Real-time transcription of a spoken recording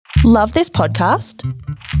Love this podcast?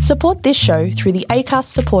 Support this show through the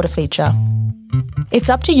Acast supporter feature. It's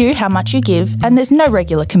up to you how much you give, and there's no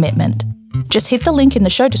regular commitment. Just hit the link in the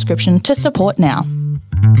show description to support now.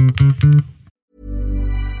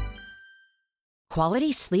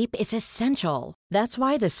 Quality sleep is essential. That's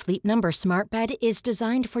why the Sleep Number Smart Bed is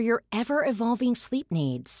designed for your ever-evolving sleep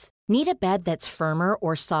needs. Need a bed that's firmer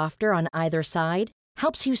or softer on either side?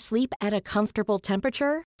 Helps you sleep at a comfortable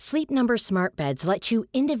temperature? Sleep Number Smart Beds let you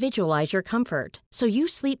individualize your comfort, so you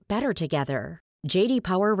sleep better together. J.D.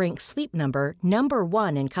 Power ranks Sleep Number number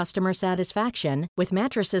 1 in customer satisfaction with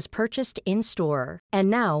mattresses purchased in-store. And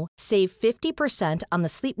now, save 50% on the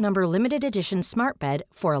Sleep Number Limited Edition Smart Bed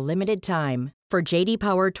for a limited time. For J.D.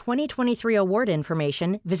 Power 2023 award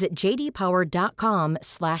information, visit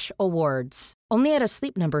jdpower.com/awards. Only at a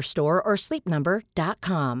Sleep Number store or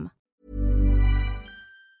sleepnumber.com.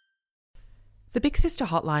 The Big Sister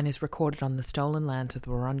Hotline is recorded on the stolen lands of the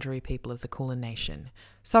Wurundjeri people of the Kulin Nation.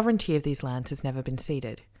 Sovereignty of these lands has never been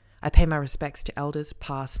ceded. I pay my respects to elders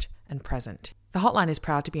past and present. The hotline is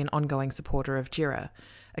proud to be an ongoing supporter of JIRA,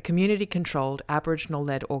 a community-controlled,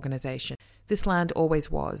 Aboriginal-led organisation. This land always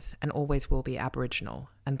was and always will be Aboriginal,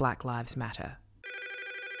 and Black Lives Matter.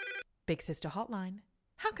 Big Sister Hotline.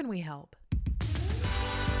 How can we help?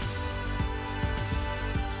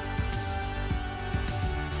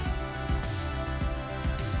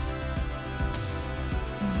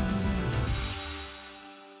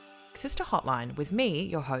 Sister Hotline with me,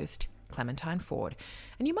 your host, Clementine Ford.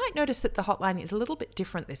 And you might notice that the hotline is a little bit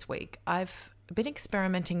different this week. I've been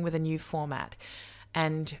experimenting with a new format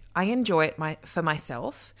and I enjoy it for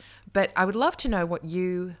myself, but I would love to know what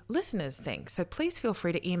you listeners think. So please feel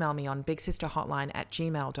free to email me on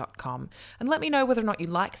bigsisterhotline@gmail.com and let me know whether or not you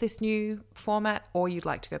like this new format or you'd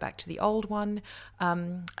like to go back to the old one.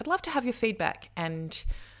 I'd love to have your feedback and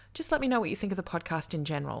just let me know what you think of the podcast in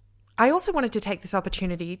general. I also wanted to take this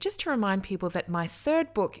opportunity just to remind people that my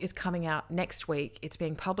third book is coming out next week. It's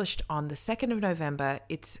being published on the 2nd of November.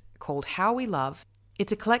 It's called How We Love.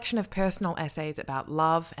 It's a collection of personal essays about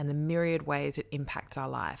love and the myriad ways it impacts our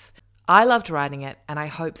life. I loved writing it and I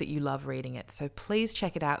hope that you love reading it. So please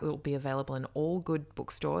check it out. It will be available in all good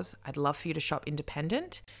bookstores. I'd love for you to shop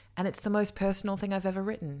independent. And it's the most personal thing I've ever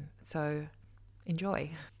written. So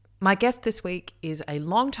enjoy. My guest this week is a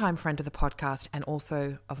longtime friend of the podcast and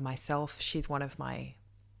also of myself. She's one of my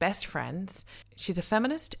best friends. She's a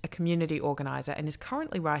feminist, a community organizer, and is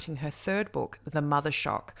currently writing her third book, The Mother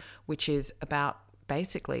Shock, which is about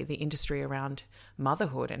basically the industry around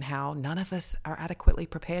motherhood and how none of us are adequately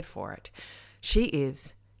prepared for it. She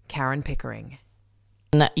is Karen Pickering.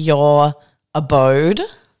 Your abode.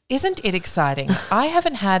 Isn't it exciting? I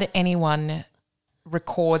haven't had anyone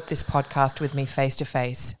record this podcast with me face to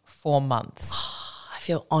face for months. I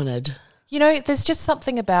feel honoured. You know, there's just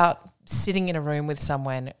something about sitting in a room with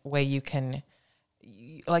someone where you can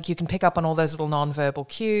pick up on all those little nonverbal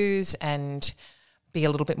cues and be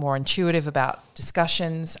a little bit more intuitive about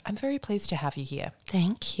discussions. I'm very pleased to have you here.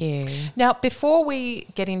 Thank you. Now, before we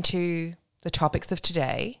get into the topics of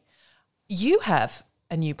today, you have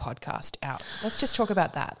a new podcast out. Let's just talk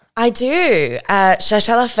about that. I do.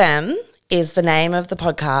 Shashella Femme is the name of the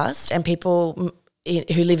podcast, and people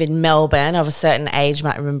who live in Melbourne of a certain age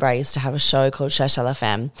might remember I used to have a show called Shashella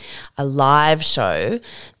Femme, a live show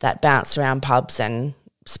that bounced around pubs and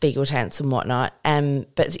Spiegel tents and whatnot.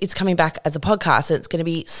 But it's coming back as a podcast, and it's going to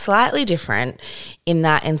be slightly different in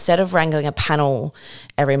that instead of wrangling a panel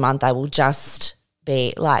every month, I will just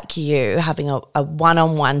be like you, having a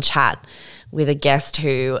one-on-one chat with a guest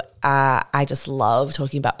who I just love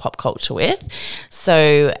talking about pop culture with.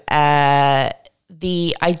 So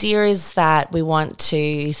the idea is that we want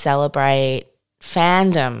to celebrate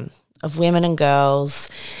fandom of women and girls.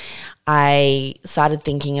 I started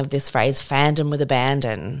thinking of this phrase, fandom with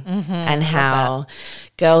abandon, and how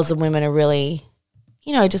girls and women are really,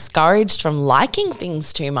 discouraged from liking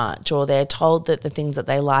things too much, or they're told that the things that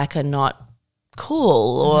they like are not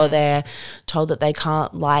cool, or they're told that they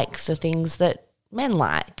can't like the things that men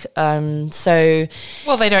like. Well,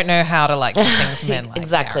 they don't know how to like the things men like.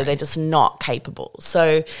 Exactly. Karen. They're just not capable.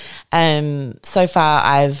 So so far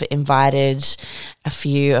I've invited a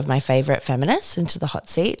few of my favourite feminists into the hot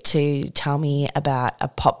seat to tell me about a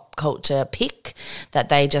pop culture pick that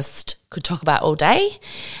they just could talk about all day.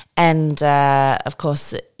 And, of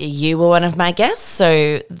course, you were one of my guests,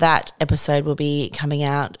 so that episode will be coming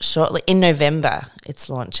out shortly. In November it's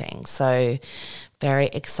launching. So very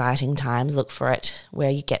exciting times. Look for it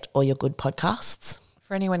where you get all your good podcasts.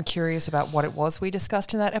 For anyone curious about what it was we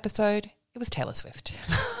discussed in that episode, it was Taylor Swift.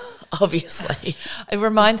 Obviously. It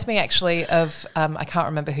reminds me actually of, I can't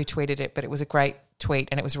remember who tweeted it, but it was a great tweet,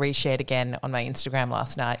 and it was reshared again on my Instagram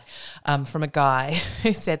last night, from a guy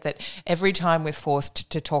who said that every time we're forced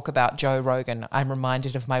to talk about Joe Rogan, I'm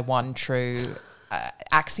reminded of my one true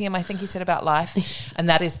axiom, I think he said, about life, and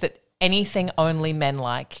that is that anything only men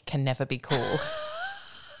like can never be cool.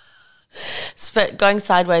 Going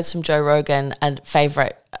sideways from Joe Rogan, a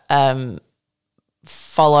favourite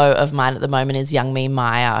follow of mine at the moment is Youngmi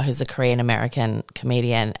Maya, who's a Korean-American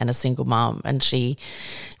comedian and a single mum, and she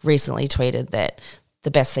recently tweeted that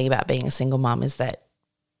the best thing about being a single mum is that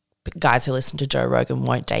guys who listen to Joe Rogan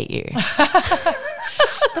won't date you.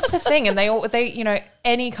 That's the thing, and they you know,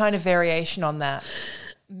 any kind of variation on that,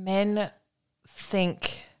 men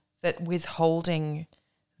think that withholding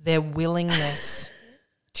their willingness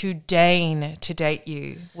to deign to date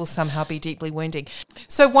you will somehow be deeply wounding.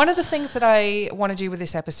 So one of the things that I want to do with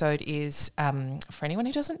this episode is, for anyone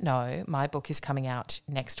who doesn't know, my book is coming out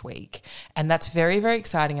next week, and that's very, very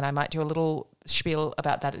exciting, and I might do a little spiel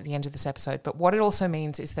about that at the end of this episode. But what it also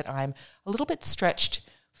means is that I'm a little bit stretched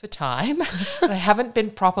for time. I haven't been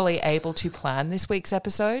properly able to plan this week's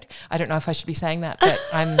episode. I don't know if I should be saying that, but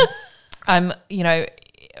I'm you know,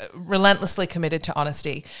 relentlessly committed to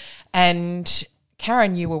honesty. And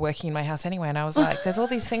Karen, you were working in my house anyway, and I was like, there's all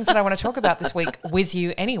these things that I want to talk about this week with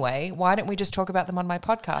you anyway. Why don't we just talk about them on my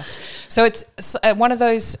podcast? So it's one of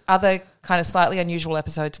those other kind of slightly unusual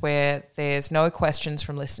episodes where there's no questions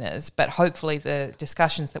from listeners, but hopefully the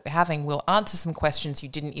discussions that we're having will answer some questions you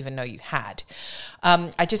didn't even know you had.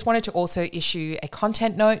 I just wanted to also issue a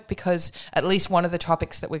content note, because at least one of the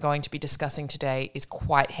topics that we're going to be discussing today is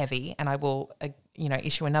quite heavy, and I will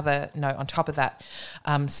issue another note on top of that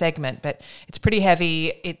segment, but it's pretty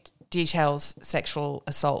heavy. It details sexual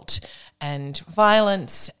assault and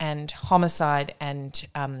violence and homicide and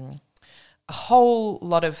a whole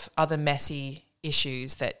lot of other messy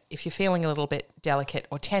issues that if you're feeling a little bit delicate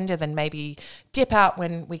or tender, then maybe dip out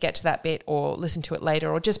when we get to that bit, or listen to it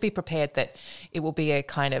later, or just be prepared that it will be a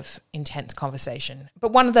kind of intense conversation,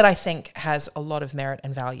 but one that I think has a lot of merit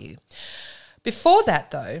and value. Before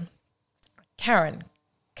that, though, Karen,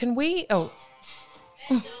 can we... Oh.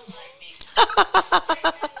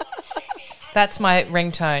 That's my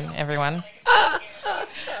ringtone, everyone.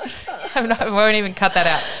 I won't even cut that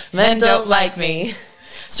out. Men don't like me.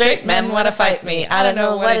 Straight men want to fight me. I don't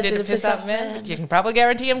know what I did to piss off men. But you can probably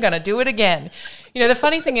guarantee I'm going to do it again. You know, the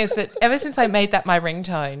funny thing is that ever since I made that my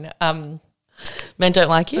ringtone... men don't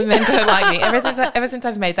like you? Men don't like me. Ever since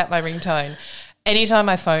I've made that my ringtone, anytime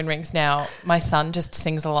my phone rings now, my son just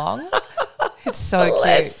sings along. It's so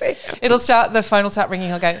Bless cute. him. The phone will start ringing.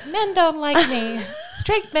 He'll go, men don't like me.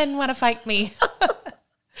 Straight men want to fight me.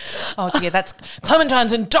 Oh dear, that's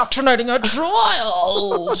Clementine's indoctrinating her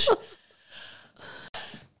child.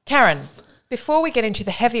 Karen, before we get into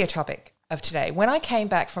the heavier topic of today, when I came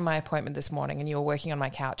back from my appointment this morning and you were working on my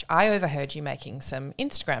couch, I overheard you making some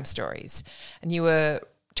Instagram stories, and you were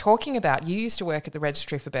talking about, you used to work at the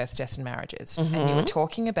Registry for Births, Deaths and Marriages, and you were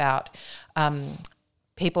talking about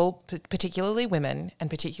people, particularly women, and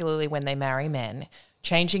particularly when they marry men,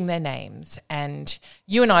 changing their names. And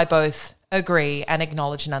you and I both agree and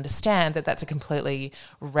acknowledge and understand that that's a completely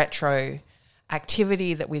retro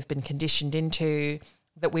activity that we've been conditioned into,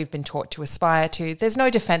 that we've been taught to aspire to. There's no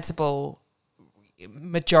defensible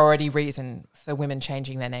majority reason for women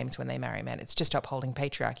changing their names when they marry men. It's just upholding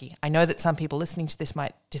patriarchy. I know that some people listening to this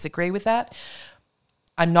might disagree with that.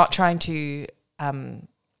 I'm not trying to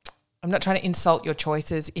insult your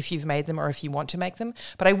choices if you've made them or if you want to make them,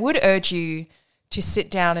 but I would urge you to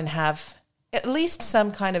sit down and have at least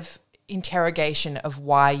some kind of interrogation of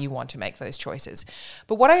why you want to make those choices.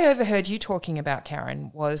 But what I overheard you talking about,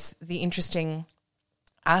 Karen, was the interesting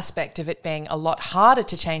aspect of it being a lot harder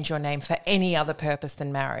to change your name for any other purpose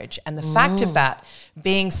than marriage. And the fact of that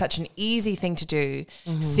being such an easy thing to do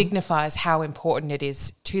signifies how important it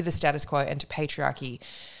is to the status quo and to patriarchy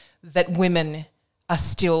that women are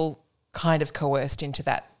still kind of coerced into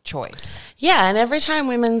that choice. Yeah, and every time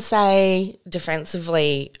women say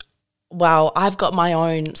defensively, well, I've got my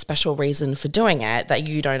own special reason for doing it that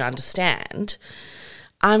you don't understand,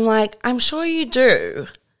 I'm like, I'm sure you do,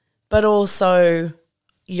 but also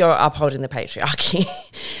you're upholding the patriarchy.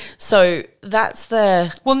 So that's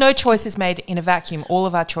the... Well, no choice is made in a vacuum. All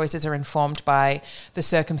of our choices are informed by the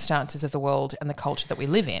circumstances of the world and the culture that we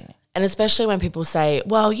live in. And especially when people say,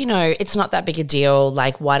 well, you know, it's not that big a deal,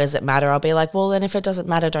 like, why does it matter? I'll be like, well, then if it doesn't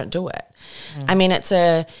matter, don't do it. I mean,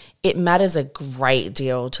 it matters a great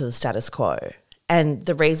deal to the status quo. And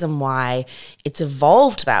the reason why it's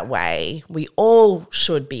evolved that way, we all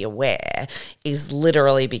should be aware, is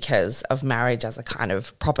literally because of marriage as a kind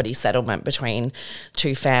of property settlement between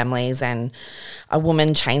two families and a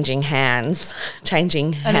woman changing hands,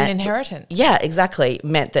 an inheritance. Yeah, exactly.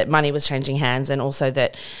 Meant that money was changing hands, and also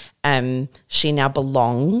that she now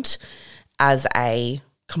belonged as a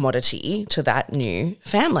commodity to that new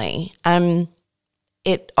family.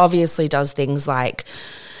 It obviously does things like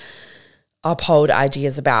uphold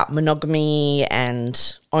ideas about monogamy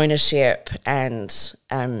and ownership and,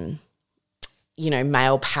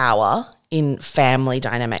 male power in family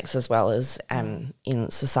dynamics as well as in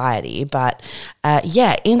society. But,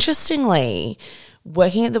 interestingly,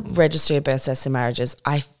 working at the Registry of Births, Deaths and Marriages,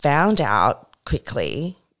 I found out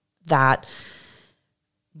quickly that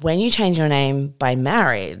when you change your name by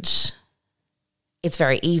marriage, it's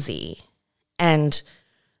very easy. And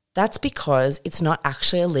that's because it's not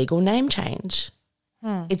actually a legal name change.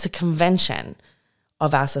 It's a convention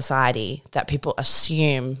of our society that people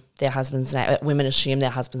assume their husband's name, women assume their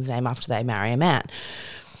husband's name after they marry a man.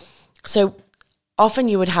 So often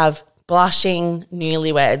you would have blushing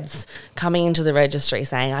newlyweds coming into the registry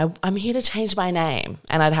saying, I'm here to change my name.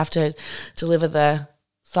 And I'd have to deliver the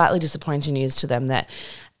slightly disappointing news to them that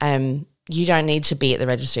you don't need to be at the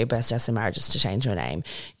Registry of Births, Deaths and Marriages to change your name.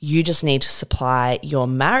 You just need to supply your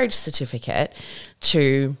marriage certificate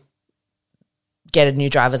to get a new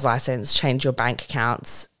driver's license, change your bank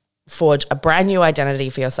accounts, forge a brand new identity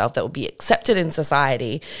for yourself that will be accepted in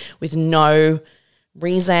society with no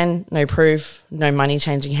reason, no proof, no money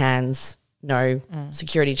changing hands, no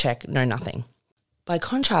security check, no nothing. By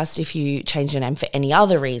contrast, if you change your name for any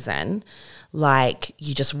other reason, like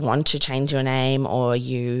you just want to change your name, or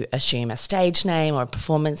you assume a stage name or a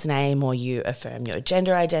performance name, or you affirm your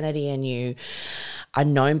gender identity and you are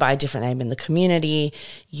known by a different name in the community,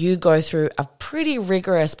 you go through a pretty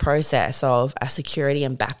rigorous process of a security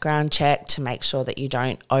and background check to make sure that you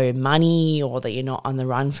don't owe money or that you're not on the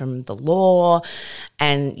run from the law,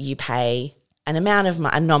 and you pay a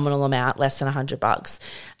nominal amount, less than $100,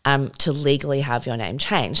 to legally have your name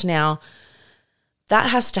changed. Now, that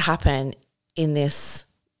has to happen in this,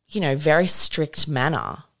 very strict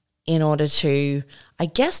manner in order to, I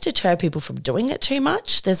guess, deter people from doing it too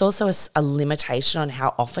much. There's also a limitation on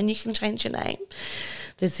how often you can change your name.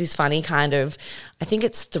 There's this funny kind of, I think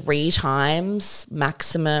it's 3 times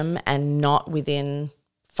maximum and not within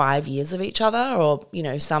 5 years of each other, or,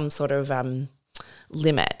 some sort of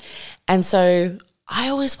limit. And so I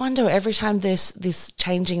always wonder every time this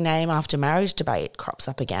changing name after marriage debate crops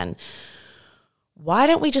up again, why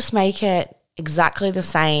don't we just make it exactly the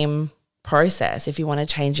same process if you want to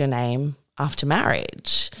change your name after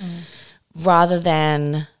marriage, rather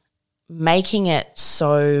than making it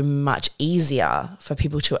so much easier for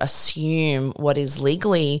people to assume what is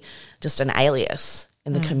legally just an alias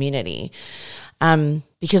in the community.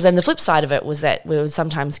 Because then the flip side of it was that we would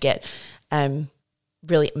sometimes get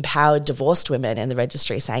really empowered divorced women in the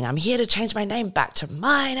registry saying, I'm here to change my name back to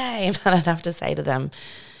my name. And I'd have to say to them,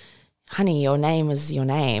 honey, your name is your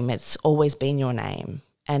name. It's always been your name.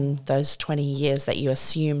 And those 20 years that you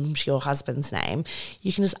assumed your husband's name,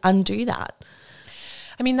 you can just undo that.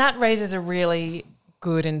 I mean, that raises a really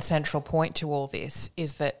good and central point to all this,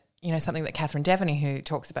 is that, something that Catherine Devaney, who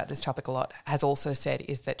talks about this topic a lot, has also said,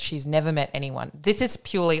 is that she's never met anyone. This is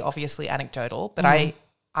purely obviously anecdotal, but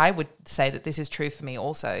I would say that this is true for me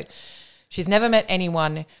also. She's never met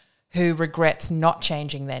anyone who regrets not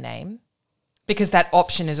changing their name, because that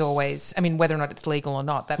option is always, whether or not it's legal or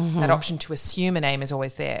not, that option to assume a name is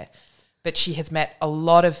always there. But she has met a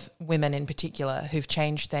lot of women in particular who've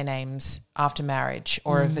changed their names after marriage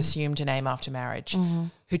or have assumed a name after marriage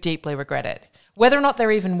who deeply regret it. Whether or not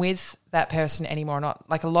they're even with that person anymore or not,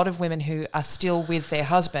 like a lot of women who are still with their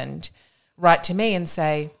husband write to me and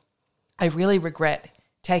say, I really regret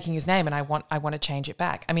taking his name and I want to change it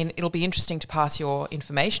back. It'll be interesting to pass your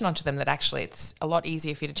information on to them that actually it's a lot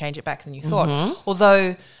easier for you to change it back than you thought.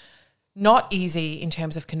 Although not easy in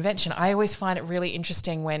terms of convention. I always find it really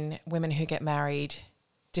interesting when women who get married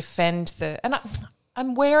defend and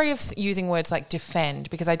I'm wary of using words like defend,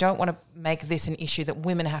 because I don't want to make this an issue that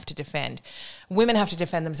women have to defend. Women have to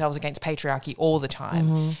defend themselves against patriarchy all the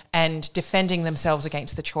time, and defending themselves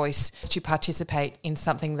against the choice to participate in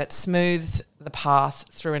something that smooths the path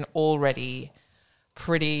through an already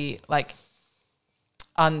pretty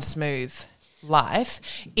unsmooth life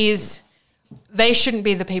is, they shouldn't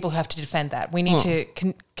be the people who have to defend that. We need to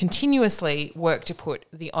continuously work to put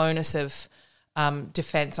the onus of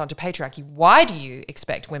defense onto patriarchy. Why do you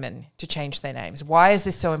expect women to change their names? Why is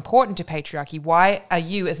this so important to patriarchy? Why are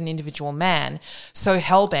you as an individual man so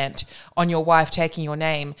hell-bent on your wife taking your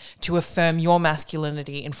name to affirm your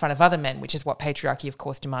masculinity in front of other men, which is what patriarchy, of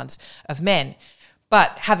course, demands of men?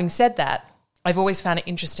 But having said that, I've always found it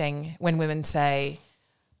interesting when women say,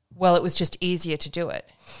 well, it was just easier to do it.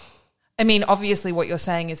 I mean, obviously what you're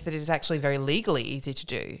saying is that it is actually very legally easy to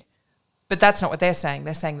do. But that's not what they're saying.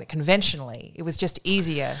 They're saying that conventionally it was just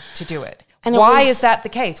easier to do it. And why is that the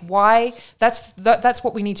case? Why? That's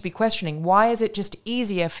what we need to be questioning. Why is it just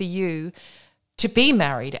easier for you to be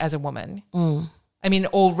married as a woman? I mean,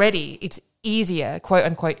 already it's easier, quote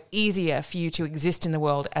unquote, easier for you to exist in the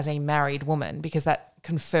world as a married woman because that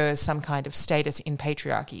confers some kind of status in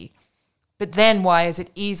patriarchy. But then why is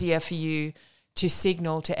it easier for you to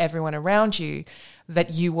signal to everyone around you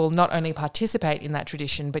that you will not only participate in that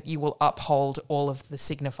tradition, but you will uphold all of the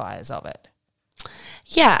signifiers of it?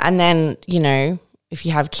 Yeah, and then, you know, if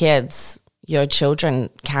you have kids, your children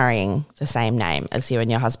carrying the same name as you and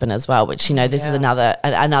your husband as well, which, you know, this is another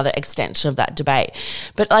extension of that debate.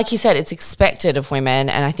 But like you said, it's expected of women,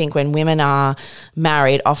 and I think when women are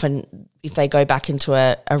married, often if they go back into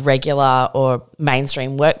a regular or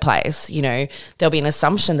mainstream workplace, you know, there'll be an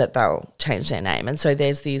assumption that they'll change their name. And so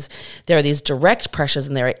there are these direct pressures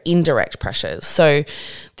and there are indirect pressures. So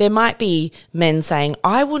there might be men saying,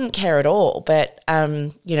 I wouldn't care at all, but,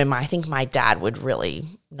 you know, I think my dad would really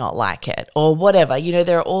not like it or whatever. You know,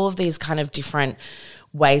 there are all of these kind of different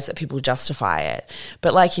ways that people justify it.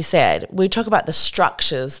 But like you said, we talk about the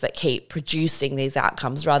structures that keep producing these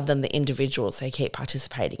outcomes rather than the individuals who keep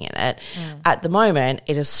participating in it. At the moment,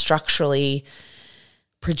 it is structurally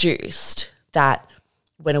produced that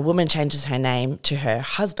when a woman changes her name to her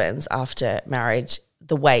husband's after marriage,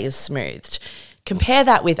 the way is smoothed. Compare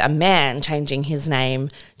that with a man changing his name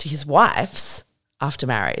to his wife's after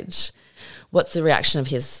marriage. What's the reaction of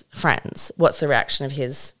his friends? What's the reaction of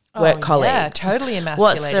his work colleagues? Yeah, totally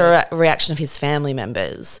emasculated. What's the reaction of his family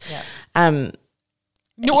members? Yeah.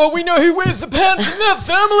 Well, we know who wears the pants in that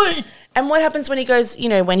family. And what happens when he goes, you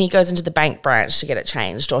know, when he goes into the bank branch to get it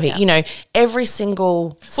changed, or he, you know, every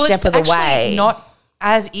single step of the way. Not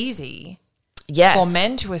as easy for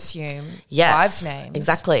men to assume wives' names.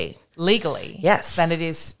 Exactly. Legally. Yes. Than it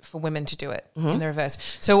is for women to do it in the reverse.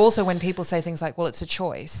 So also when people say things like, well, it's a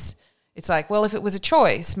choice, it's like, well, if it was a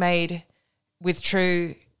choice made with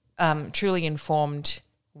truly informed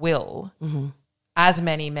will, as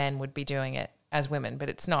many men would be doing it as women, but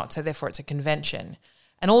it's not. So therefore it's a convention.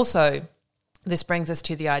 And also this brings us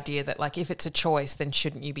to the idea that, like, if it's a choice, then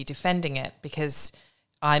shouldn't you be defending it because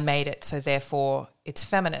I made it, so therefore it's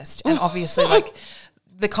feminist. And obviously, like,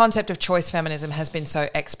 the concept of choice feminism has been so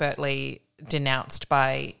expertly denounced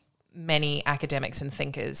by many academics and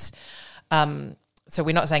thinkers. So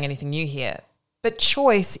we're not saying anything new here. But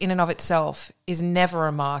choice in and of itself is never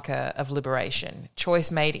a marker of liberation. Choice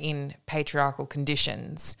made in patriarchal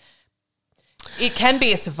conditions. It can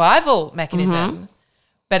be a survival mechanism,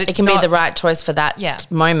 but it can be the right choice for that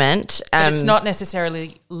moment. But it's not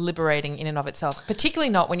necessarily liberating in and of itself, particularly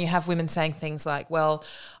not when you have women saying things like, well,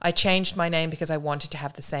 I changed my name because I wanted to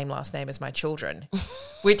have the same last name as my children,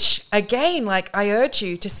 which, again, like, I urge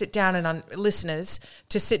you to sit down and listeners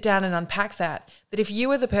to sit down and unpack that if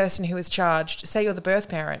you are the person who is charged, say you're the birth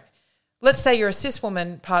parent, let's say you're a cis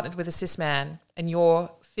woman partnered with a cis man and you're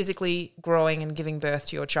physically growing and giving birth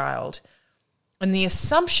to your child, and the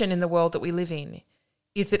assumption in the world that we live in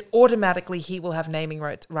is that automatically he will have naming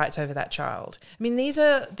rights over that child. I mean, these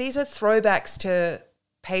are throwbacks to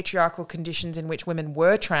patriarchal conditions in which women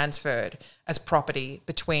were transferred as property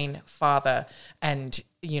between father and,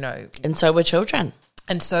 you know. And so were children.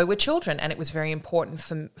 And so were children. And it was very important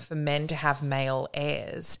for men to have male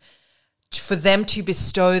heirs, for them to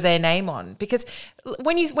bestow their name on. Because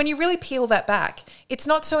when you really peel that back, it's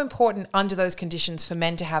not so important under those conditions for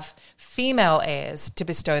men to have female heirs to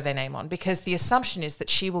bestow their name on, because the assumption is that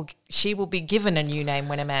she will be given a new name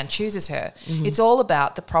when a man chooses her. It's all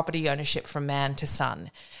about the property ownership from man to son.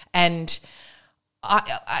 And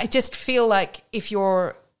I just feel like if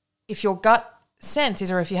your gut sense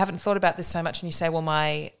is, or if you haven't thought about this so much and you say, well,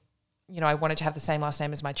 I wanted to have the same last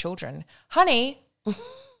name as my children, honey,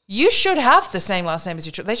 you should have the same last name as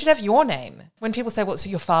your children. They should have your name. When people say, well, it's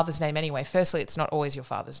your father's name anyway, firstly, it's not always your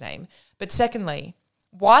father's name. But secondly,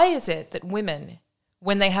 why is it that women,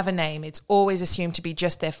 when they have a name, it's always assumed to be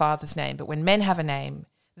just their father's name, but when men have a name,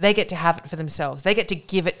 they get to have it for themselves. They get to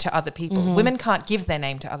give it to other people. Women can't give their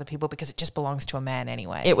name to other people because it just belongs to a man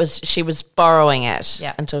anyway. She was borrowing it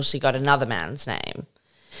until she got another man's name.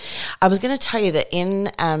 I was going to tell you that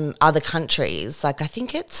in other countries, like I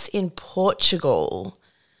think it's in Portugal,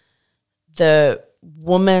 the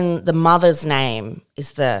mother's name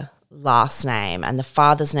is the last name and the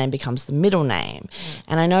father's name becomes the middle name.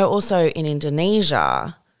 And I know also in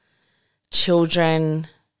Indonesia, children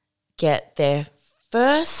get their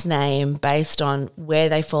first name based on where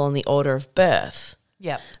they fall in the order of birth.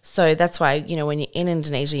 Yeah. So that's why, when you're in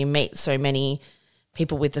Indonesia, you meet so many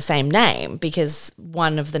people with the same name because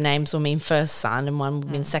one of the names will mean first son and one will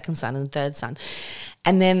mean second son and third son.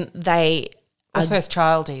 And then Or first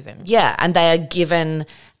child even. Yeah, and they are given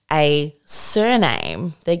a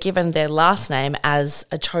surname. They're given their last name as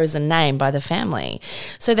a chosen name by the family.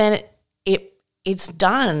 So then it's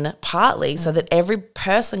done partly so that every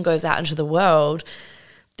person goes out into the world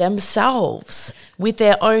themselves with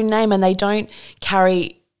their own name and they don't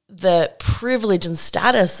carry the privilege and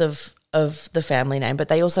status of the family name, but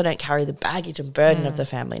they also don't carry the baggage and burden of the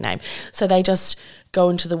family name. So they just go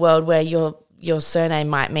into the world where your surname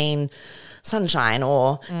might mean sunshine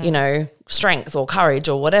or, strength or courage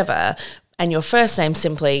or whatever. And your first name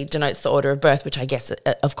simply denotes the order of birth, which I guess,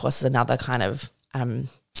 of course, is another kind of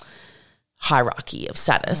hierarchy of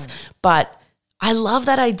status. But I love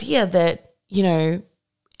that idea that,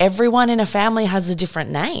 everyone in a family has a different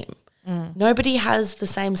name. Nobody has the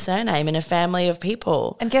same surname in a family of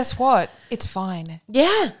people. And guess what? It's fine.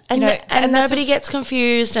 Yeah. And nobody gets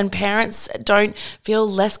confused and parents don't feel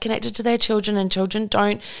less connected to their children and children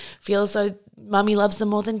don't feel as though mummy loves them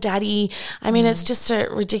more than daddy. I mean, it's just a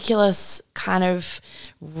ridiculous kind of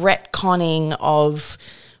retconning of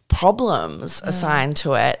problems assigned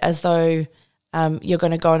to it as though you're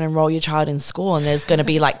going to go and enroll your child in school and there's going to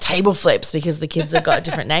be like table flips because the kids have got a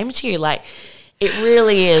different name to you. Like, it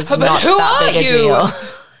really is not that big a deal.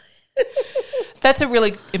 That's a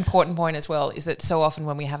really important point as well, is that so often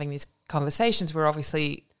when we're having these conversations, we're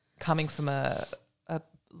obviously coming from a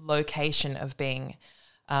location of being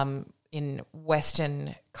in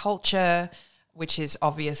Western culture, which is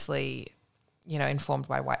obviously, informed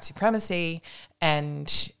by white supremacy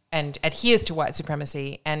and adheres to white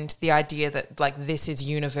supremacy, and the idea that like this is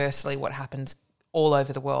universally what happens all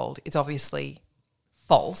over the world is obviously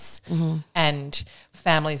false. And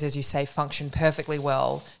families, as you say, function perfectly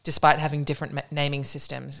well despite having different naming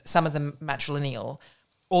systems, some of them matrilineal,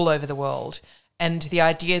 all over the world. And the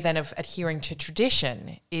idea then of adhering to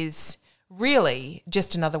tradition is really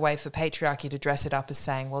just another way for patriarchy to dress it up as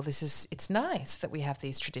saying, well, it's nice that we have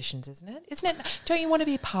these traditions, isn't it? Isn't it? Don't you want to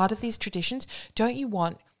be a part of these traditions? Don't you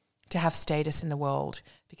want to have status in the world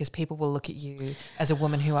because people will look at you as a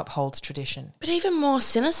woman who upholds tradition? But even more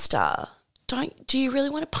sinister, do you really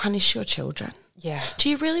want to punish your children? Yeah. Do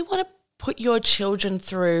you really want to put your children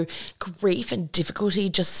through grief and difficulty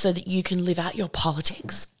just so that you can live out your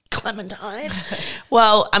politics, Clementine?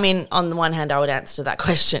 Well, I mean, on the one hand, I would answer that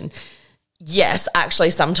question. Yes, actually,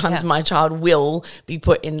 sometimes my child will be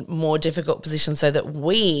put in more difficult positions so that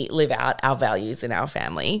we live out our values in our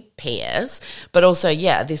family, PS. But also,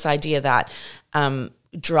 this idea that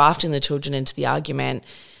drafting the children into the argument,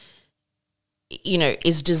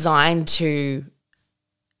 is designed to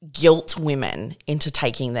guilt women into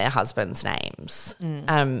taking their husbands' names.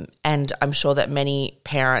 And I'm sure that many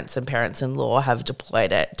parents and parents-in-law have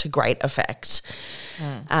deployed it to great effect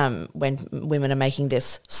when women are making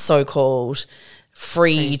this so-called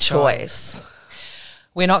free choice.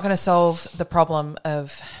 We're not going to solve the problem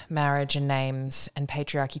of marriage and names and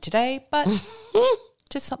patriarchy today, but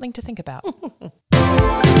just something to think about.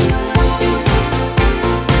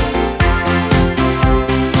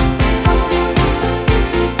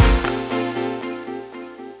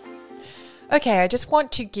 Okay, I just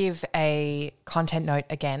want to give a content note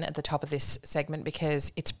again at the top of this segment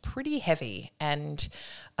because it's pretty heavy, and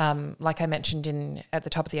like I mentioned at the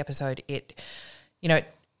top of the episode, it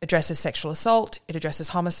addresses sexual assault, it addresses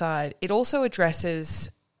homicide, it also addresses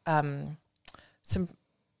some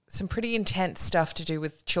pretty intense stuff to do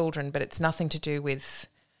with children, but it's nothing to do with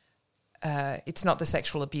it's not the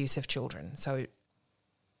sexual abuse of children.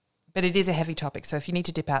 But it is a heavy topic, so if you need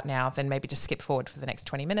to dip out now, then maybe just skip forward for the next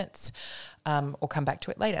 20 minutes or come back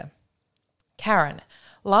to it later. Karen,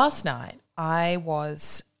 last night I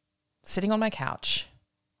was sitting on my couch,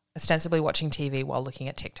 ostensibly watching TV while looking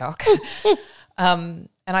at TikTok, and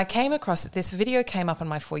I came across this video came up on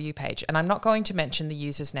my For You page, and I'm not going to mention the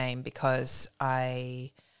user's name because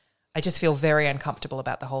I just feel very uncomfortable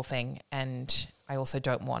about the whole thing, and I also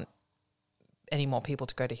don't want any more people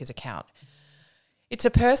to go to his account. It's a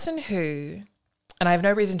person who, and I have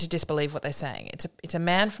no reason to disbelieve what they're saying. It's a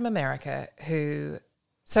man from America who,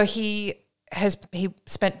 so he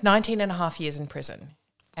spent 19 and a half years in prison.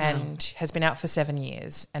 and has been out for 7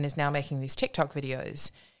 years and is now making these TikTok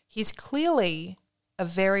videos. He's clearly a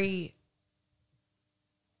very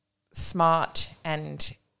smart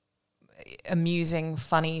and amusing,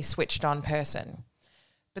 funny, switched on person.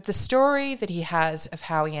 But the story that he has of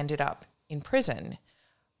how he ended up in prison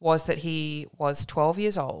was that he was 12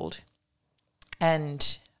 years old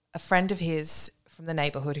and a friend of his from the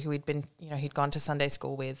neighbourhood who he'd gone to Sunday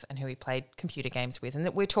school with and who he played computer games with, and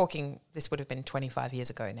that we're talking, this would have been 25 years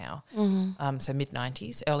ago now, so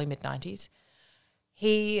mid-90s, early mid-90s.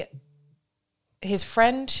 His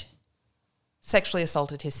friend sexually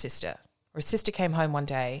assaulted his sister, or his sister came home one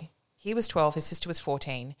day. He was 12, his sister was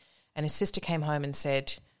 14, and his sister came home and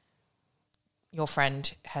said, your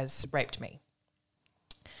friend has raped me.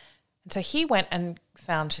 And so he went and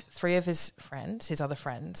found 3 of his friends, his other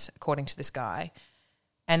friends, according to this guy,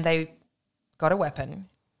 and they got a weapon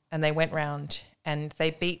and they went round and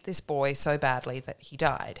they beat this boy so badly that he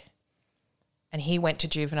died. And he went to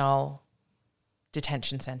juvenile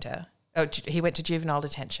detention centre. He went to juvenile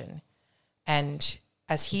detention, and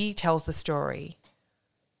as he tells the story,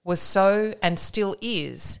 was so, and still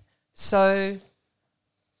is, so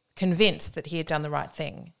convinced that he had done the right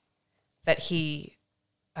thing, that he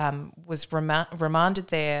was remanded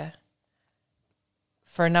there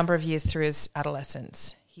for a number of years through his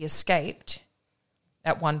adolescence. He escaped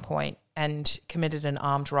at one point and committed an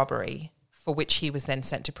armed robbery for which he was then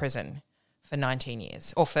sent to prison for 19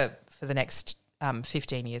 years, or for the next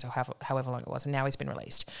 15 years, or however long it was, and now he's been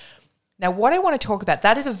released. Now, what I want to talk about,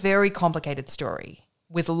 that is a very complicated story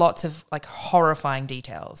with lots of horrifying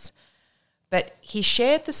details. But he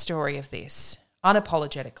shared the story of this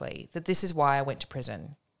unapologetically, that this is why I went to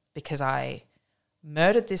prison, because I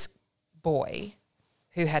murdered this boy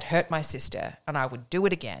who had hurt my sister and I would do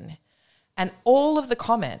it again. And all of the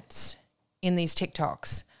comments in these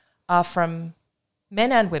TikToks are from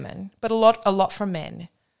men and women, but a lot from men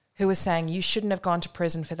who are saying, you shouldn't have gone to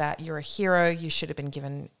prison for that. You're a hero. You should have been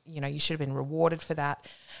given, you should have been rewarded for that.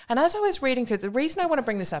 And as I was reading through, the reason I want to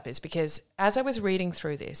bring this up is because as I was reading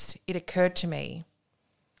through this, it occurred to me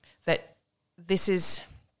that this is,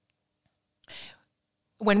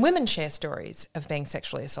 when women share stories of being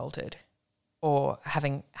sexually assaulted or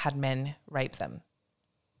having had men rape them,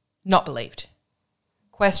 not believed,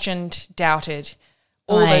 questioned, doubted,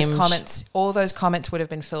 all those comments would have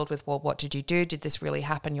been filled with, well, what did you do? Did this really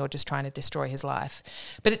happen? You're just trying to destroy his life.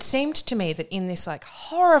 But it seemed to me that in this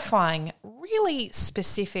horrifying, really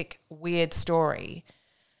specific, weird story,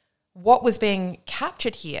 what was being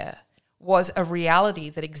captured here was a reality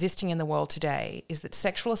that existing in the world today is that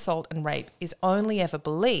sexual assault and rape is only ever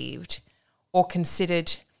believed or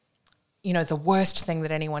considered, the worst thing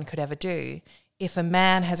that anyone could ever do if a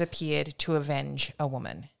man has appeared to avenge a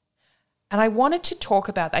woman. And I wanted to talk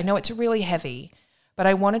about, I know it's really heavy, but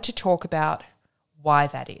I wanted to talk about why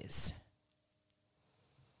that is.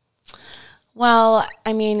 Well,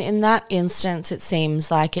 I mean, in that instance, it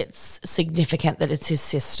seems like it's significant that it's his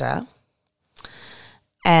sister.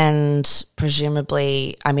 And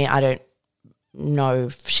presumably, I mean, I don't know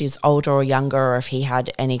if she's older or younger or if he had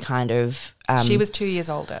any kind of... she was 2 years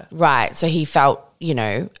older. Right. So he felt,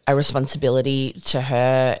 a responsibility to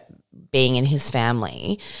her being in his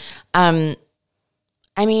family. I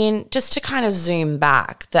mean, just to kind of zoom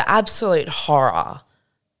back, the absolute horror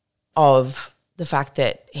of the fact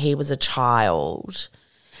that he was a child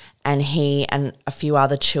and he and a few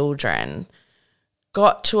other children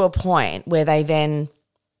got to a point where they then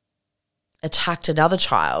attacked another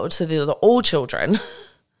child, so they were all children,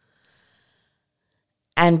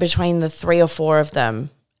 and between the 3 or 4 of them,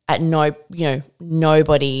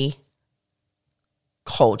 nobody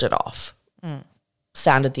called it off,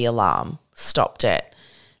 sounded the alarm, stopped it.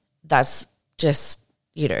 That's just,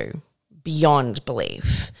 beyond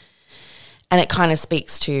belief. And it kind of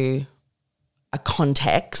speaks to a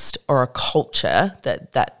context or a culture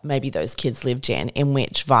that maybe those kids lived in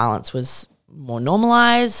which violence was more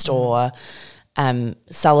normalised or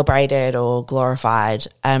celebrated or glorified.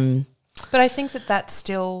 But I think that that's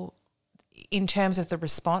still, in terms of the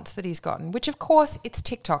response that he's gotten, which of course it's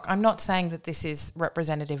TikTok. I'm not saying that this is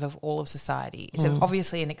representative of all of society. It's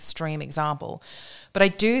obviously an extreme example. But I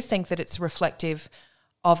do think that it's reflective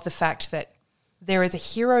of the fact that there is a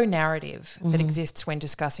hero narrative that exists when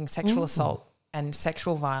discussing sexual assault and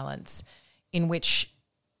sexual violence, in which,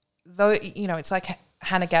 though, it's like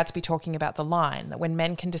Hannah Gadsby talking about the line, that when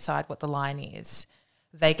men can decide what the line is,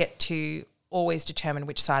 they get to always determine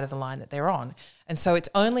which side of the line that they're on. And so it's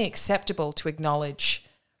only acceptable to acknowledge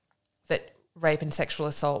that rape and sexual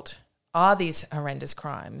assault are these horrendous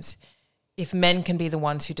crimes if men can be the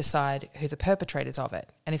ones who decide who the perpetrators of it,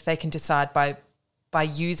 and if they can decide by by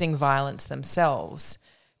using violence themselves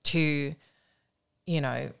to, you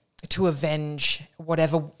know, to avenge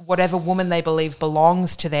whatever woman they believe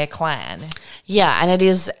belongs to their clan. Yeah, and it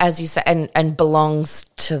is, as you say, and belongs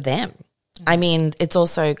to them. I mean, it's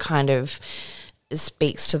also kind of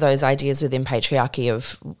speaks to those ideas within patriarchy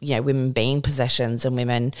of, you know, women being possessions and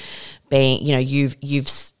women being, you know, you've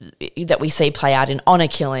that we see play out in honor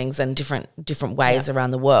killings and different ways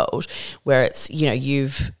around the world, where it's, you know,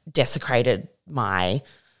 you've desecrated my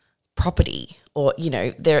property, or, you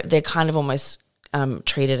know, they're kind of almost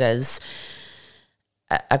treated as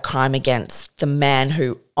a crime against the man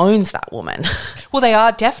who owns that woman. Well, they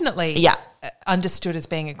are definitely understood as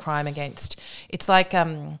being a crime against. It's like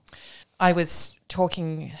I was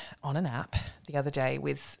talking on an app the other day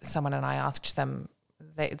with someone, and I asked them,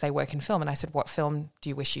 they work in film, and I said, what film do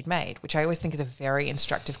you wish you'd made? Which I always think is a very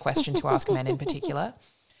instructive question to ask men in particular.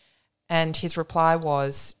 And his reply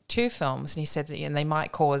was 2 films, and he said that, and they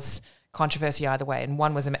might cause controversy either way, and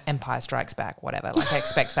one was Empire Strikes Back, whatever, like I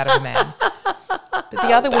expect that of a man. But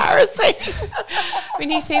the other was, I mean,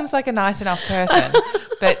 he seems like a nice enough person,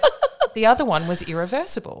 but the other one was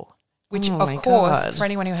Irreversible, which of course, for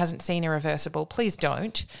anyone who hasn't seen Irreversible, please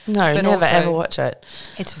don't. No, but never also, ever watch it.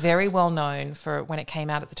 It's very well known for when it came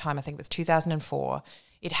out at the time, I think it was 2004,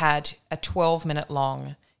 it had a 12-minute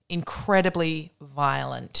long, incredibly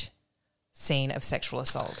violent scene of sexual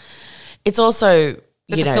assault. It's also,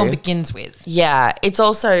 that the film begins with. Yeah, it's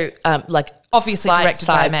also like obviously directed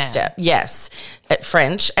by a man. Step. Yes, at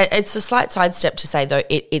French. It's a slight sidestep to say, though,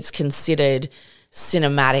 it's considered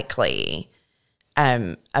cinematically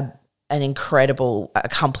an incredible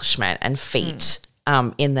accomplishment and feat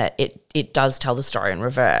in that it does tell the story in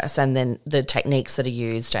reverse, and then the techniques that are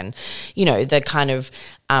used, and, you know, the kind of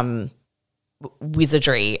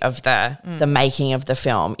wizardry of the making of the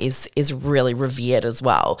film is really revered as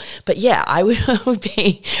well. But yeah, I would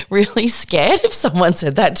be really scared if someone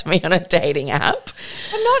said that to me on a dating app.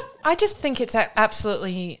 I just think it's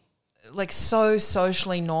absolutely like so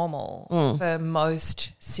socially normal for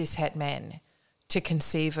most cishet men to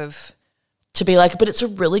conceive of, to be like, but it's a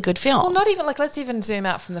really good film. Well, not even like, let's even zoom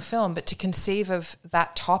out from the film, but to conceive of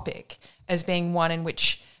that topic as being one in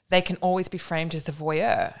which they can always be framed as the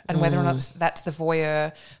voyeur, and whether or not that's the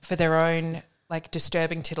voyeur for their own like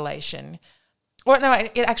disturbing titillation, or no,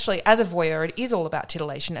 it actually, as a voyeur, it is all about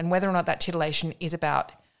titillation, and whether or not that titillation is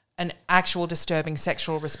about an actual disturbing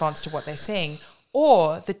sexual response to what they're seeing,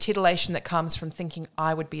 or the titillation that comes from thinking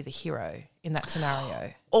I would be the hero in that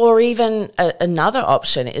scenario. Or even another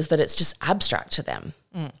option is that it's just abstract to them.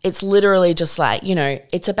 It's literally just like, you know,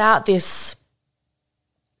 it's about this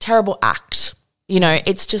terrible act. You know,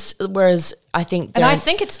 it's just, whereas I think, and I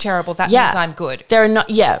think it's terrible. That means I'm good. There are not.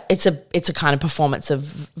 Yeah, it's a kind of performance of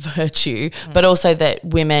virtue, but also that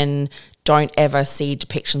women don't ever see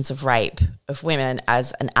depictions of rape of women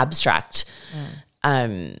as an abstract,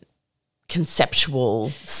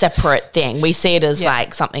 conceptual, separate thing. We see it as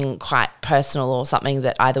like something quite personal, or something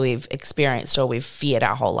that either we've experienced or we've feared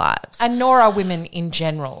our whole lives. And nor are women in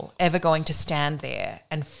general ever going to stand there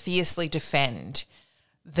and fiercely defend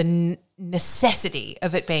the necessity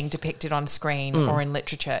of it being depicted on screen or in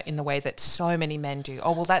literature in the way that so many men do.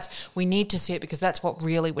 Oh, well, we need to see it because that's what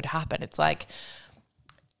really would happen. It's like,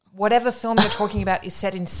 whatever film you're talking about is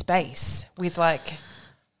set in space with like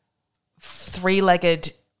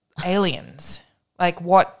 3-legged aliens. Like,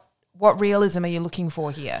 what realism are you looking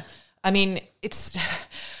for here? I mean, it's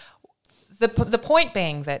the point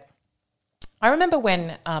being that I remember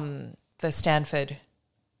when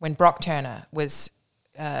when Brock Turner was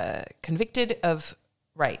convicted of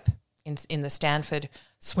rape in the Stanford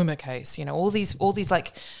swimmer case, you know, all these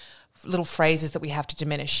like little phrases that we have to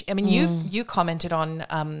diminish. I mean, you commented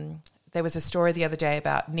on there was a story the other day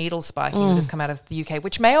about needle spiking that has come out of the UK,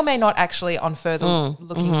 which may or may not actually, on further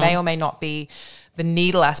looking, may or may not be, the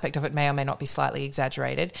needle aspect of it may or may not be slightly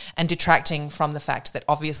exaggerated and detracting from the fact that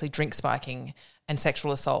obviously drink spiking and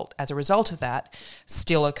sexual assault as a result of that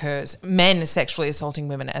still occurs. Men sexually assaulting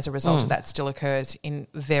women as a result of that still occurs in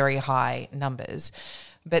very high numbers.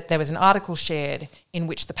 But there was an article shared in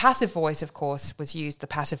which the passive voice, of course, was used, the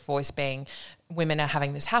passive voice being women are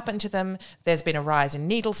having this happen to them. There's been a rise in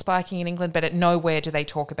needle spiking in England, but at nowhere do they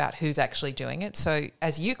talk about who's actually doing it. So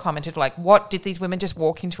as you commented, like, what, did these women just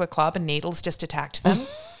walk into a club and needles just attacked them?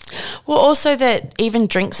 Well, also that even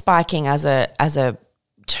drink spiking as a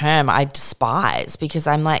term I despise, because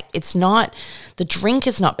I'm like, it's not, the drink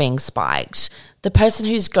is not being spiked. The person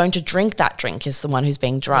who's going to drink that drink is the one who's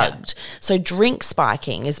being drugged. Yeah. So drink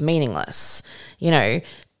spiking is meaningless. You know,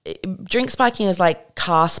 drink spiking is like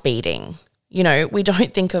car speeding. You know, we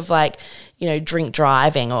don't think of like, you know, drink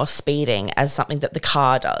driving or speeding as something that the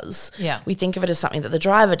car does. Yeah. We think of it as something that the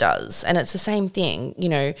driver does. And it's the same thing, you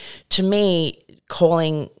know, to me,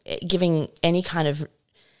 giving any kind of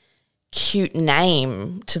cute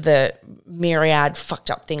name to the myriad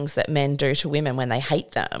fucked up things that men do to women when they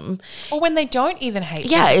hate them. Or when they don't even hate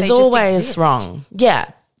them. Yeah, they it's just always exist. wrong.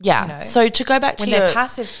 Yeah. Yeah. You know, so to go back to when they're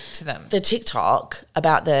passive to them. the TikTok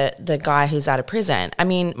about the guy who's out of prison, I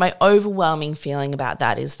mean, my overwhelming feeling about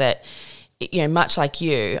that is that, you know, much like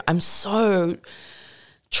you, I'm so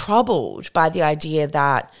troubled by the idea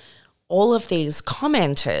that all of these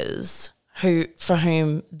commenters for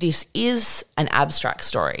whom this is an abstract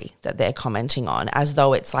story that they're commenting on, as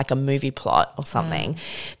though it's like a movie plot or something,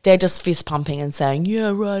 they're just fist pumping and saying,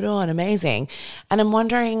 yeah, right on, amazing. And I'm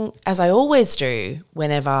wondering, as I always do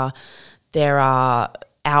whenever there are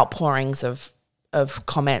outpourings of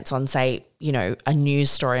comments on, say, you know, a news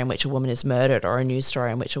story in which a woman is murdered or a news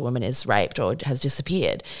story in which a woman is raped or has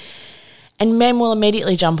disappeared, and men will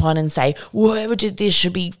immediately jump on and say, whoever did this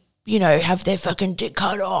should be, you know, have their fucking dick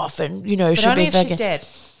cut off, and, you know, But should only be if fucking she's dead.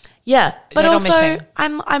 Yeah, but Head on also missing.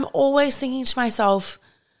 I'm always thinking to myself,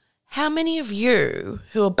 how many of you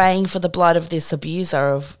who are baying for the blood of this abuser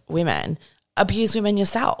of women abuse women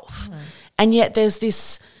yourself? And yet there's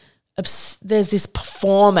this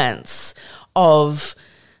performance of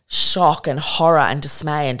shock and horror and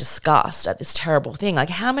dismay and disgust at this terrible thing. Like,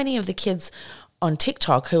 how many of the kids on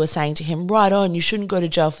TikTok who are saying to him, right on, you shouldn't go to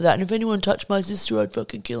jail for that, and if anyone touched my sister, I'd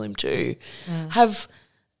fucking kill him too, have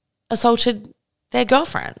assaulted their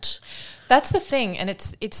girlfriend? That's the thing, and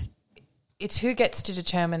it's who gets to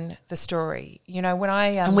determine the story. You know, when I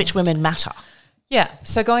And which women matter. Yeah.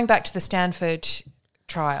 So going back to the Stanford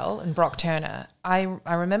trial and Brock Turner, I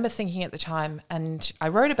remember thinking at the time, and I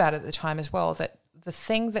wrote about it at the time as well, that the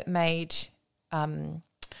thing that made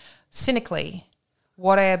cynically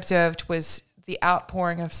what I observed was the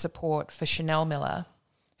outpouring of support for Chanel Miller,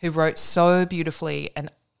 who wrote so beautifully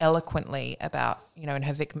and eloquently about, you know, in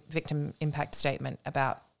her victim impact statement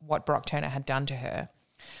about what Brock Turner had done to her,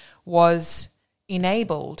 was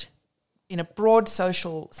enabled in a broad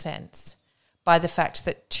social sense by the fact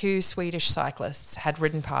that two Swedish cyclists had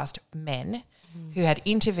ridden past men who had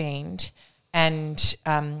intervened and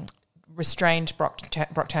restrained Brock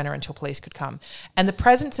Turner until police could come. And the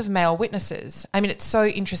presence of male witnesses, I mean, it's so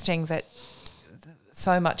interesting that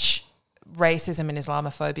so much racism and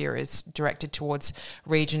Islamophobia is directed towards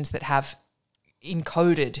regions that have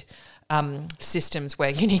encoded systems where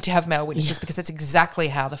you need to have male witnesses, because that's exactly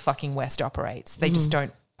how the fucking West operates. They just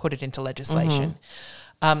don't put it into legislation.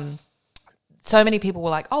 So many people were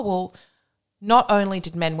like, oh, well, not only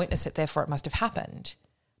did men witness it, therefore it must have happened,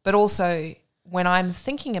 but also when I'm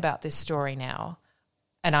thinking about this story now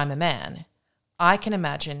and I'm a man, I can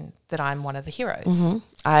imagine that I'm one of the heroes.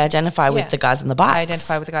 I identify with the guys on the bikes. I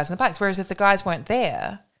identify with the guys on the bikes. Whereas if the guys weren't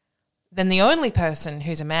there, then the only person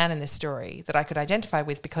who's a man in this story that I could identify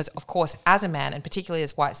with, because, of course, as a man, and particularly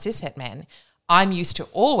as white cishet men, I'm used to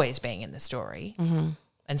always being in the story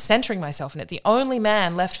and centering myself in it. The only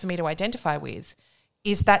man left for me to identify with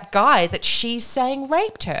is that guy that she's saying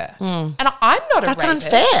raped her. And I'm not a rapist. That's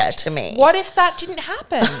unfair to me. What if that didn't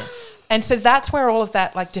happen? And so that's where all of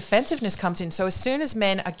that like defensiveness comes in. So as soon as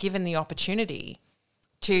men are given the opportunity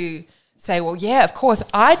to say, well, yeah, of course,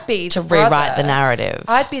 I'd be to the brother, rewrite the narrative.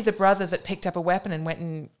 I'd be the brother that picked up a weapon and went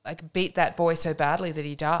and like beat that boy so badly that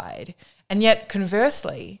he died. And yet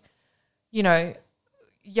conversely, you know,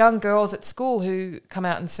 young girls at school who come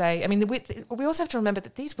out and say, I mean, we also have to remember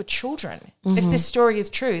that these were children. If this story is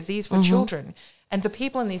true, these were children. And the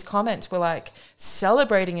people in these comments were like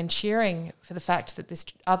celebrating and cheering for the fact that this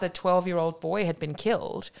other 12-year-old boy had been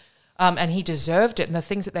killed and he deserved it. And the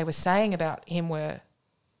things that they were saying about him were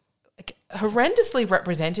like horrendously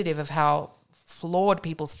representative of how flawed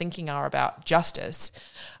people's thinking are about justice.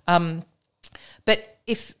 But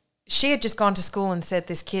if she had just gone to school and said,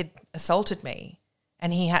 this kid assaulted me,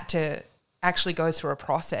 and he had to actually go through a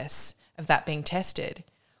process of that being tested,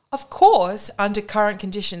 of course, under current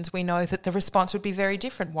conditions, we know that the response would be very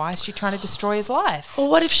different. Why is she trying to destroy his life? Well,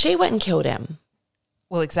 what if she went and killed him?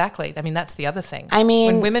 Well, exactly. I mean, that's the other thing. I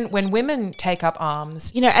mean, when women take up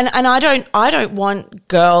arms, you know, and I don't want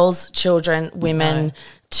girls, children, women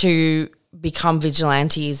to become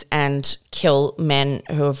vigilantes and kill men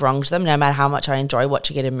who have wronged them, no matter how much I enjoy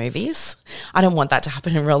watching it in movies. I don't want that to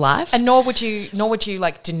happen in real life. and nor would you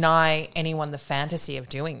like deny anyone the fantasy of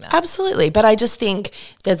doing that. Absolutely. But I just think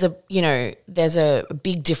there's a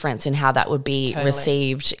big difference in how that would be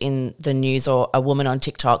received in the news. Or a woman on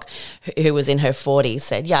TikTok who was in her 40s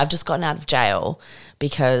said, yeah, I've just gotten out of jail,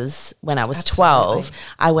 because when I was 12,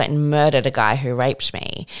 I went and murdered a guy who raped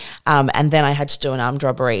me. And then I had to do an armed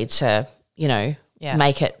robbery to, you know,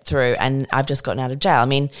 make it through, and I've just gotten out of jail. I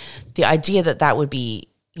mean, the idea that would be,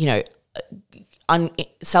 you know,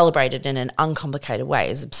 celebrated in an uncomplicated way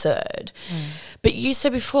is absurd. But you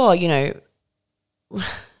said before, you know,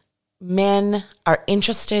 men are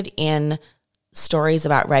interested in stories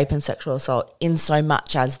about rape and sexual assault in so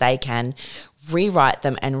much as they can rewrite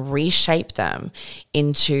them and reshape them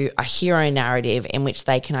into a hero narrative in which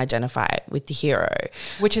they can identify with the hero.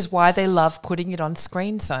 Which is why they love putting it on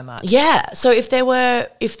screen so much. Yeah. So if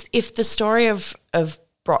the story of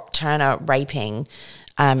Brock Turner raping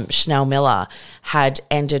Chanel Miller had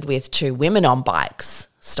ended with 2 women on bikes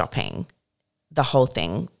stopping, the whole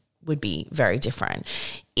thing would be very different.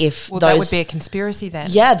 That would be a conspiracy then.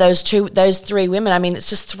 Yeah, those 3 women. I mean, it's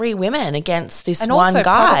just 3 women against this one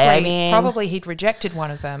guy. Probably he'd rejected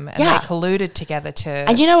one of them, and they colluded together to.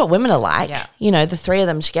 And you know what women are like? Yeah. You know, the 3 of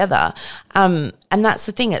them together. And that's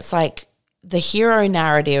the thing. It's like the hero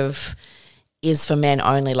narrative is for men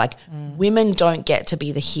only. Like women don't get to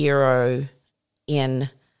be the hero in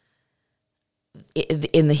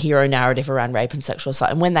the hero narrative around rape and sexual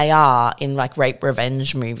assault. And when they are in like rape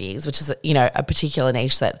revenge movies, which is, you know, a particular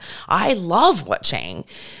niche that I love watching,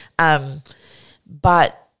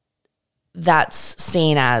 but that's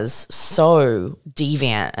seen as so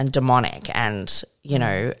deviant and demonic, and, you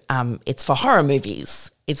know, it's for horror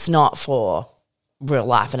movies. It's not for real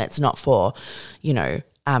life, and it's not for, you know,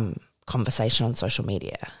 conversation on social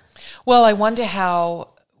media. Well, I wonder how,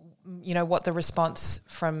 you know, what the response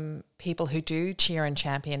from people who do cheer and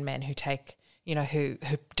champion men who take, you know, who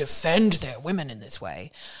defend their women in this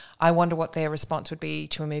way. I wonder what their response would be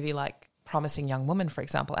to a movie like Promising Young Woman, for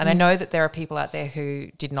example. And I know that there are people out there who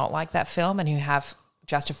did not like that film and who have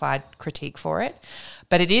justified critique for it.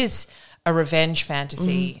 But it is a revenge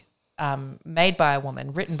fantasy made by a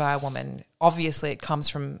woman, written by a woman. Obviously, it comes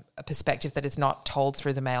from a perspective that is not told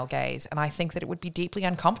through the male gaze. And I think that it would be deeply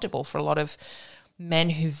uncomfortable for a lot of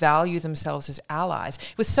men who value themselves as allies.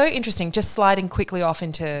 It was so interesting, just sliding quickly off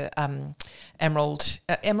into Emerald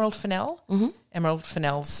Fennell. Emerald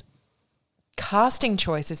Fennell's casting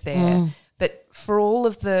choices there, that for all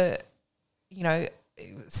of the, you know,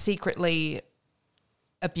 secretly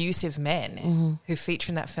abusive men who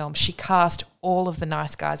feature in that film, she cast all of the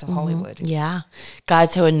nice guys of Hollywood. Yeah.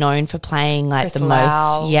 Guys who are known for playing like Chris the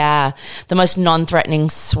Lau. the most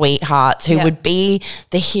non-threatening sweethearts who would be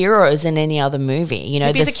the heroes in any other movie. You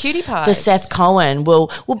know, be the cutie pies. The Seth Cohen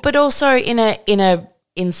will, but also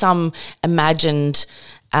in some imagined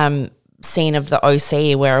scene of the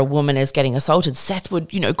OC where a woman is getting assaulted, Seth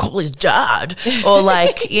would, you know, call his dad, or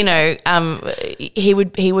like, you know, he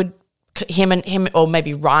would him or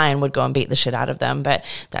maybe Ryan would go and beat the shit out of them. But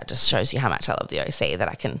that just shows you how much I love the OC, that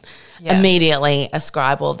I can immediately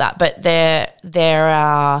ascribe all of that. But there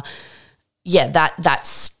are that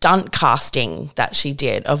stunt casting that she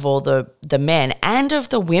did of all the men and of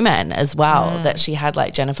the women as well, that she had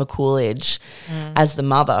like Jennifer Coolidge as the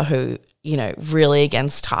mother, who, you know, really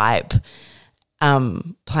against type,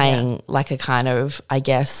 playing like a kind of, I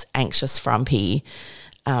guess, anxious, frumpy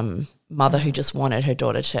mother who just wanted her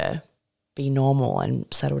daughter to be normal and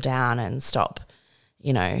settle down and stop,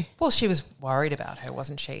 you know. Well, she was worried about her,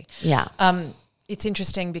 wasn't she? Yeah. It's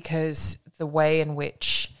interesting because the way in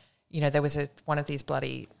which, you know, there was one of these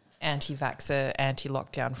bloody anti-vaxxer,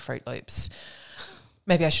 anti-lockdown Fruit Loops.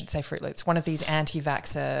 Maybe I should say Fruit Loops. One of these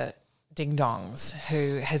anti-vaxxer ding-dongs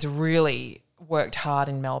who has really worked hard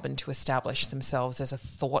in Melbourne to establish themselves as a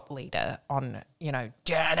thought leader on, you know,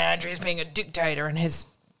 Dan Andrews being a dictator, and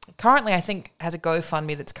currently, I think, has a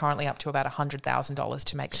GoFundMe that's currently up to about $100,000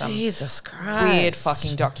 to make some Jesus Christ weird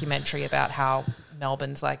fucking documentary about how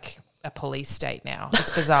Melbourne's like a police state now. It's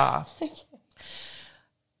bizarre.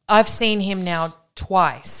 I've seen him now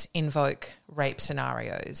twice invoke rape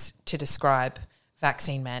scenarios to describe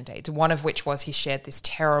vaccine mandates, one of which was he shared this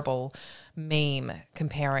terrible meme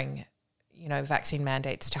comparing, you know, vaccine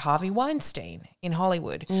mandates to Harvey Weinstein in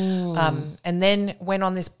Hollywood. And then went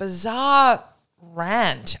on this bizarre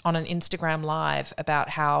rant on an Instagram Live about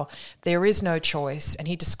how there is no choice, and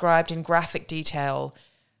he described in graphic detail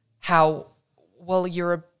how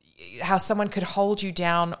someone could hold you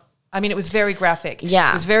down. I mean, it was very graphic. Yeah.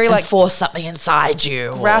 It was very and force something inside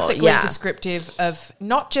you. Graphically descriptive of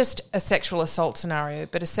not just a sexual assault scenario,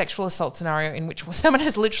 but a sexual assault scenario in which someone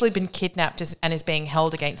has literally been kidnapped and is being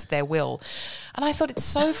held against their will. And I thought it's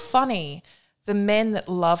so funny, the men that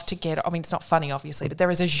love to get, I mean, it's not funny, obviously, but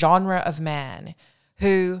there is a genre of man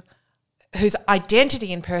whose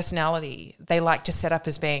identity and personality they like to set up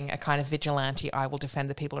as being a kind of vigilante, I will defend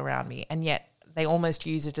the people around me, and yet they almost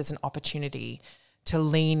use it as an opportunity to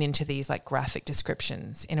lean into these like graphic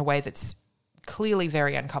descriptions in a way that's clearly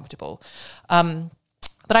very uncomfortable.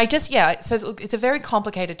 But I just, so it's a very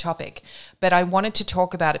complicated topic, but I wanted to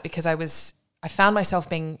talk about it because I found myself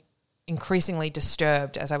being increasingly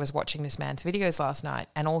disturbed as I was watching this man's videos last night,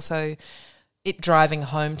 and also it driving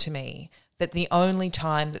home to me that the only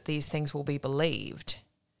time that these things will be believed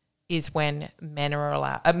is when men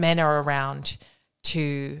are around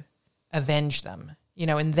to avenge them, you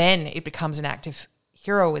know, and then it becomes an act of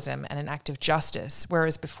heroism and an act of justice,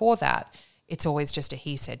 whereas before that, it's always just a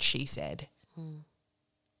he said, she said.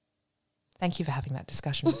 Thank you for having that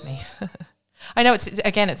discussion with me. I know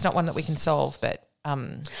it's not one that we can solve, but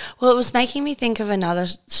well, it was making me think of another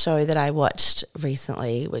show that I watched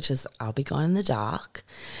recently, which is I'll Be Gone in the Dark,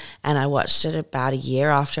 and I watched it about a year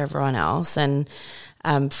after everyone else, and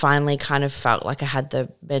finally kind of felt like I had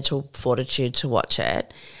the mental fortitude to watch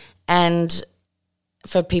it. And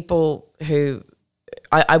for people who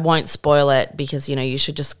I won't spoil it because, you know, you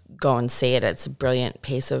should just go and see it. It's a brilliant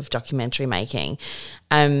piece of documentary making.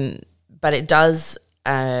 But it does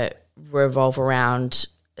revolve around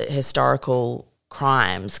historical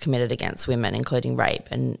crimes committed against women, including rape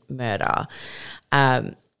and murder,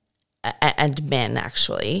 and men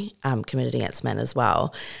actually, committed against men as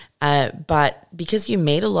well. But because you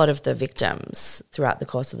meet a lot of the victims throughout the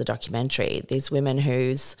course of the documentary, these women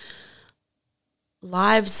whose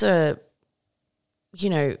lives are, you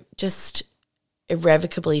know, just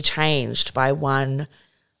irrevocably changed by one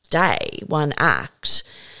day, one act,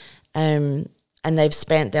 and they've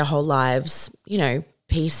spent their whole lives, you know,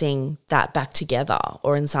 piecing that back together,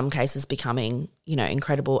 or in some cases becoming, you know,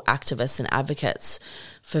 incredible activists and advocates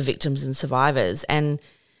for victims and survivors. And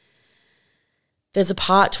there's a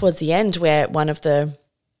part towards the end where one of the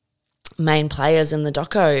main players in the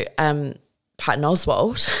doco, Patton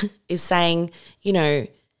Oswalt, is saying, you know,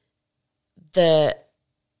 the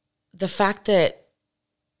fact that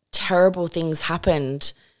terrible things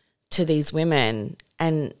happened to these women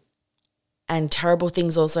and terrible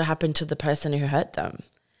things also happened to the person who hurt them.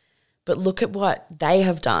 But look at what they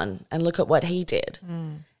have done and look at what he did.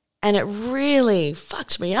 And it really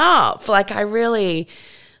fucked me up. Like, I really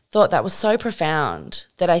thought that was so profound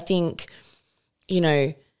that I think, you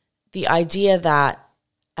know, the idea that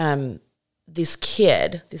this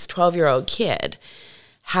kid, this 12-year-old kid,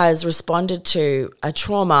 has responded to a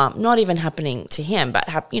trauma not even happening to him, but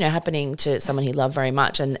happening to someone he loved very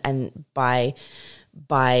much, and by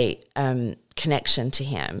connection to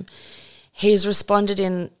him, he's responded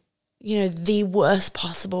in, you know, the worst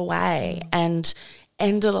possible way and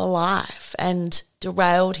ended a life and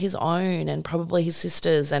derailed his own and probably his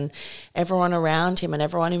sister's and everyone around him and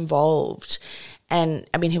everyone involved. And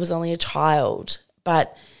I mean, he was only a child,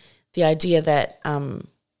 but the idea that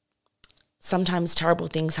sometimes terrible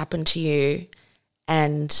things happen to you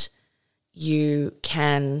and you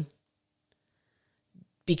can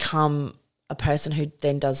become a person who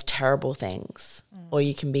then does terrible things, or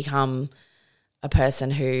you can become a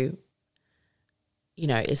person who, you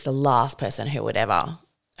know, is the last person who would ever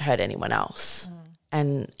hurt anyone else.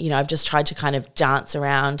 And, you know, I've just tried to kind of dance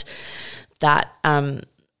around that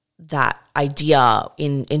that idea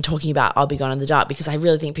in talking about I'll Be Gone in the Dark, because I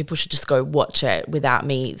really think people should just go watch it without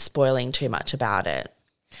me spoiling too much about it.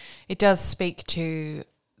 It does speak to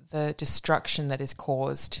the destruction that is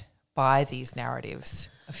caused by these narratives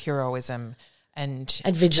of heroism and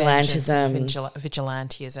vigilantism,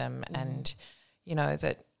 vigilantism, and, you know,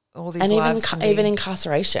 that all these and lives even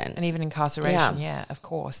incarceration, yeah, of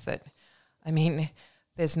course. That, I mean,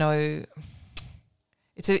 there's no.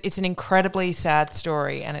 It's an incredibly sad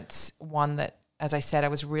story, and it's one that, as I said, I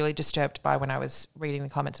was really disturbed by when I was reading the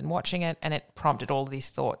comments and watching it, and it prompted all of these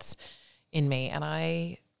thoughts in me, and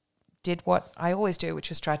I did what I always do, which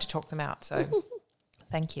was try to talk them out. So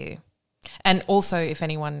thank you. And also, if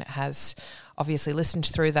anyone has obviously listened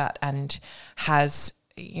through that and has,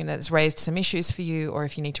 you know, it's raised some issues for you, or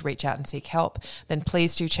if you need to reach out and seek help, then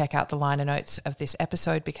please do check out the liner notes of this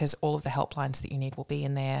episode, because all of the helplines that you need will be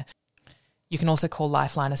in there. You can also call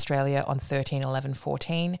Lifeline Australia on 13 11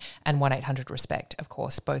 14 and 1-800-RESPECT. Of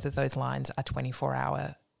course, both of those lines are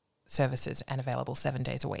 24-hour services and available 7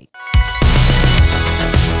 days a week.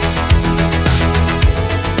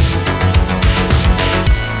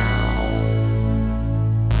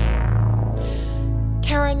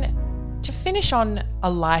 Karen, to finish on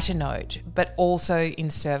a lighter note, but also in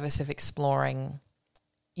service of exploring,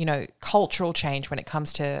 you know, cultural change when it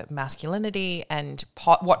comes to masculinity and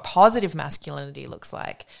what positive masculinity looks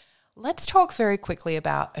like, let's talk very quickly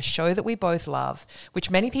about a show that we both love, which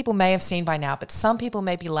many people may have seen by now, but some people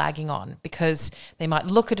may be lagging on because they might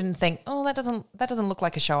look at it and think, oh, that doesn't look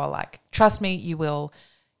like a show I like. Trust me, you will.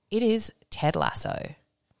 It is Ted Lasso.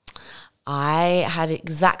 I had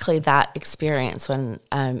exactly that experience when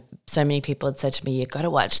so many people had said to me, you've got to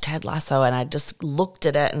watch Ted Lasso. And I just looked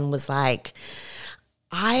at it and was like,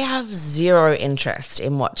 I have zero interest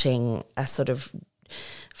in watching a sort of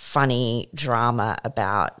funny drama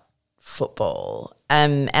about football.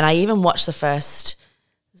 And I even watched the first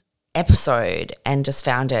episode and just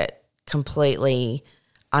found it completely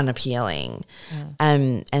unappealing.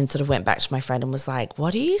 And sort of went back to my friend and was like,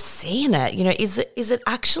 what do you see in it? You know, is it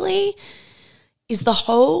actually, is the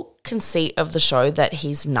whole conceit of the show that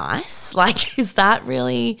he's nice? Like, is that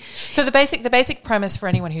really? So the basic premise for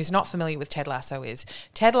anyone who's not familiar with Ted Lasso is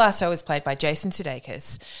played by Jason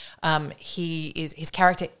Sudeikis. His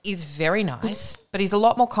character is very nice, but he's a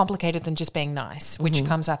lot more complicated than just being nice, which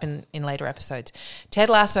comes up in later episodes. Ted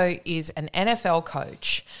Lasso is an NFL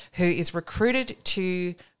coach who is recruited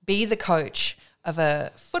to be the coach of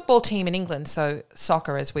a football team in England, so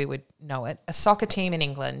soccer as we would know it, a soccer team in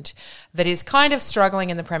England that is kind of struggling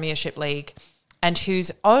in the Premiership League and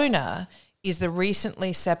whose owner is the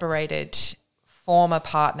recently separated former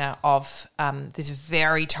partner of this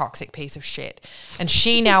very toxic piece of shit. And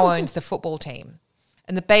she now owns the football team.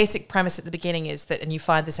 And the basic premise at the beginning is that, and you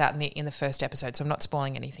find this out in the first episode, so I'm not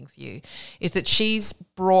spoiling anything for you, is that she's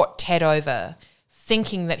brought Ted over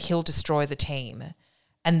thinking that he'll destroy the team.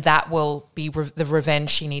 And that will be the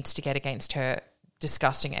revenge she needs to get against her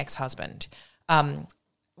disgusting ex-husband.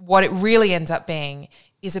 What it really ends up being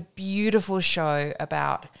is a beautiful show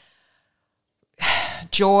about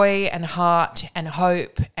joy and heart and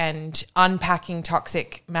hope and unpacking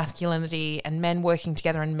toxic masculinity and men working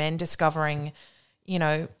together and men discovering, you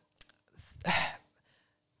know,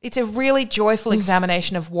 it's a really joyful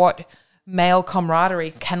examination of what male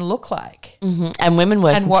camaraderie can look like. And women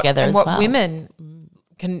working together as well. And what women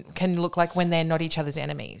can look like when they're not each other's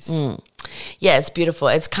enemies. Yeah, it's beautiful.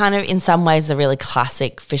 It's kind of in some ways a really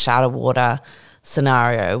classic fish out of water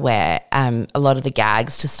scenario where a lot of the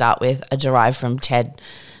gags to start with are derived from Ted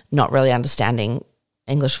not really understanding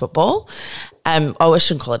English football. I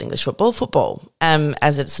shouldn't call it English football,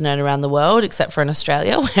 as it's known around the world except for in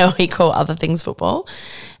Australia where we call other things football.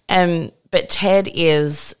 But Ted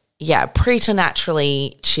is,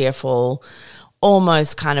 preternaturally cheerful,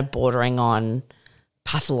 almost kind of bordering on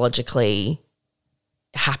pathologically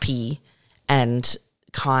happy and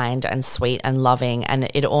kind and sweet and loving, and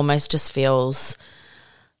it almost just feels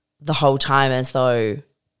the whole time as though,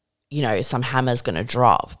 you know, some hammer's going to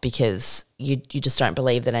drop because you just don't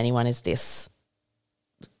believe that anyone is this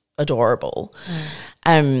adorable.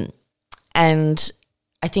 And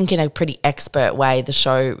I think in a pretty expert way the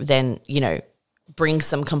show then, you know, brings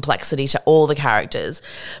some complexity to all the characters.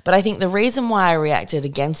 But I think the reason why I reacted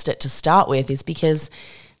against it to start with is because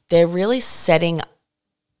they're really setting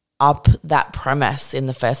up that premise in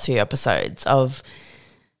the first few episodes of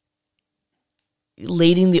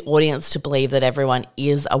leading the audience to believe that everyone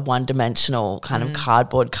is a one-dimensional kind of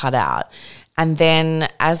cardboard cutout. And then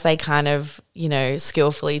as they kind of, you know,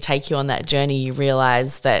 skillfully take you on that journey, you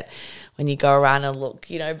realize that when you go around and look,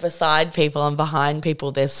 you know, beside people and behind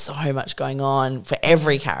people, there's so much going on for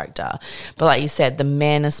every character. But like you said, the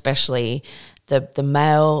men especially, the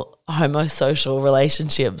male homosocial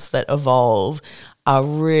relationships that evolve are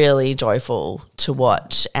really joyful to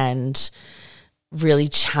watch and really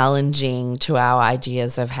challenging to our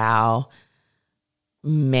ideas of how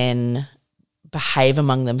men behave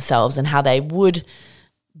among themselves and how they would,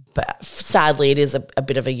 but sadly it is a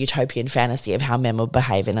bit of a utopian fantasy of how men would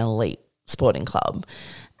behave in an elite sporting club.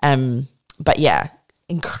 But yeah,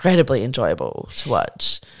 incredibly enjoyable to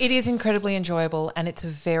watch. It is incredibly enjoyable, and it's a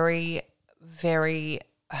very, very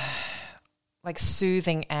like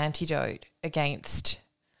soothing antidote against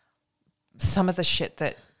some of the shit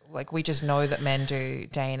that like we just know that men do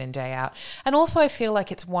day in and day out. And also I feel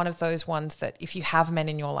like it's one of those ones that if you have men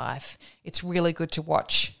in your life, it's really good to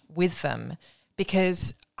watch with them,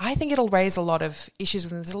 because I think it'll raise a lot of issues.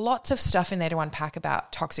 There's lots of stuff in there to unpack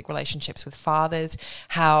about toxic relationships with fathers,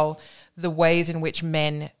 how the ways in which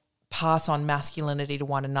men pass on masculinity to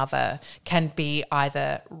one another can be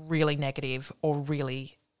either really negative or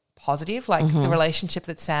really positive, like the relationship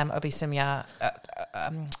that Sam Obisanya,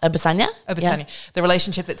 the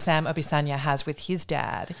relationship that Sam Obisanya has with his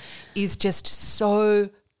dad is just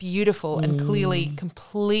so beautiful and clearly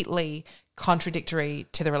completely contradictory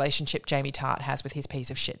to the relationship Jamie Tart has with his piece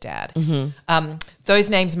of shit dad. Those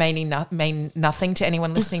names may mean nothing to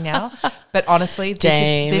anyone listening now, but honestly, this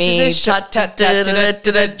is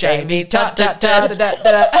a Jamie Tart.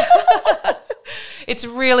 It's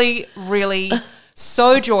really, really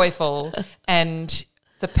so joyful and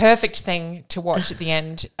the perfect thing to watch at the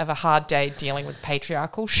end of a hard day dealing with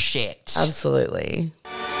patriarchal shit. Absolutely.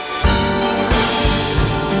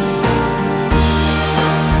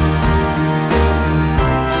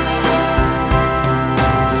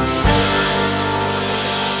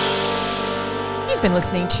 You've been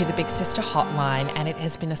listening to the Big Sister Hotline, and it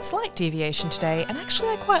has been a slight deviation today, and actually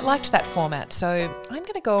I quite liked that format, so I'm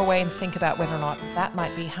going to go away and think about whether or not that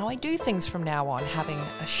might be how I do things from now on, having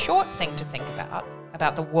a short thing to think about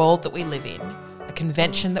the world that we live in, a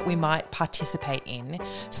convention that we might participate in,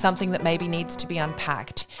 something that maybe needs to be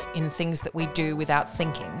unpacked in things that we do without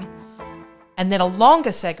thinking. And then a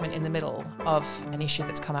longer segment in the middle of an issue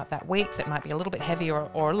that's come up that week that might be a little bit heavy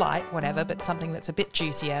or light, whatever, but something that's a bit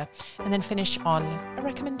juicier, and then finish on a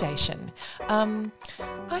recommendation. I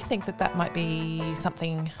think that might be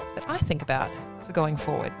something that I think about for going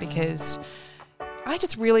forward, because I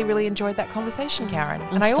just really, really enjoyed that conversation, Karen.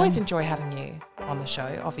 And I always enjoy having you on the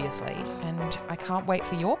show, obviously, and I can't wait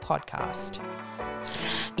for your podcast.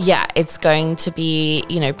 Yeah, it's going to be,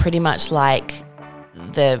 pretty much like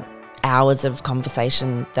the hours of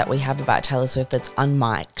conversation that we have about Taylor Swift that's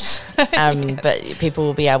unmiked. Yes. But people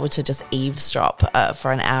will be able to just eavesdrop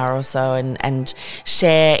for an hour or so and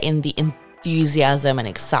share in the enthusiasm and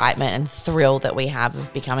excitement and thrill that we have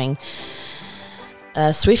of becoming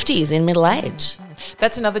Swifties in middle age.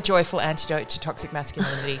 That's another joyful antidote to toxic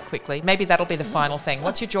masculinity, quickly. Maybe that'll be the final thing.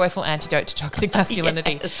 What's your joyful antidote to toxic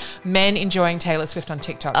masculinity? Yes. Men enjoying Taylor Swift on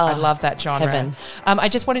TikTok. I love that genre. Heaven. I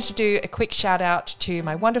just wanted to do a quick shout out to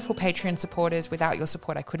my wonderful Patreon supporters. Without your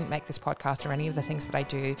support, I couldn't make this podcast or any of the things that I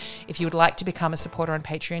do. If you would like to become a supporter on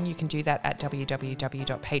Patreon, you can do that at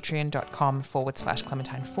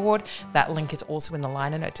www.patreon.com/Clementine Ford. That link is also in the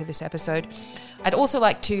liner note to this episode. I'd also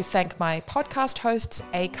like to thank my podcast hosts,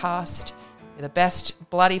 Acast. You're the best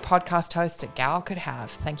bloody podcast hosts a gal could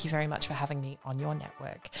have. Thank you very much for having me on your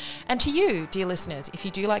network. And to you, dear listeners, if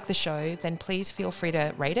you do like the show, then please feel free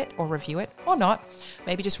to rate it or review it, or not.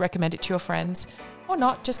 Maybe just recommend it to your friends, or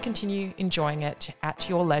not. Just continue enjoying it at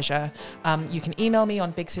your leisure. You can email me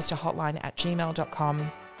on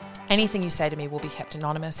bigsisterhotline@gmail.com. Anything you say to me will be kept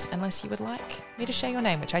anonymous unless you would like me to share your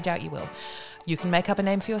name, which I doubt you will. You can make up a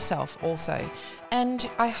name for yourself also. And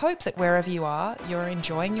I hope that wherever you are, you're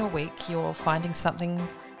enjoying your week, you're finding something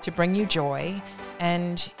to bring you joy,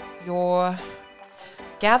 and you're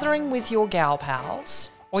gathering with your gal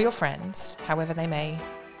pals or your friends, however they may,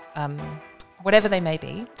 whatever they may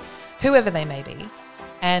be, whoever they may be,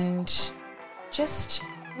 and just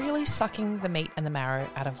really sucking the meat and the marrow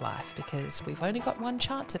out of life, because we've only got one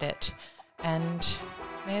chance at it, and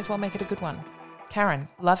may as well make it a good one. Karen,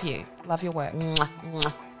 love you. Love your work. Mwah,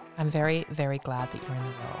 mwah. I'm very, very glad that you're in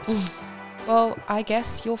the world. Well, I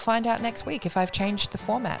guess you'll find out next week if I've changed the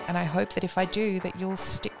format, and I hope that if I do, that you'll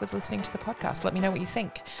stick with listening to the podcast. Let me know what you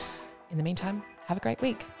think. In the meantime, have a great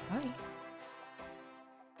week. Bye.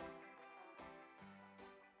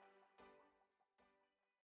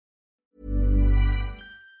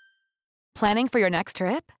 Planning for your next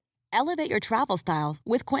trip? Elevate your travel style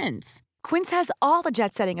with Quince. Quince has all the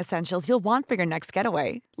jet-setting essentials you'll want for your next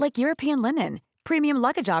getaway, like European linen, premium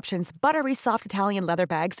luggage options, buttery soft Italian leather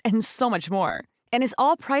bags, and so much more. And is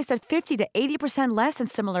all priced at 50 to 80% less than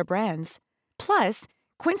similar brands. Plus,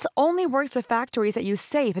 Quince only works with factories that use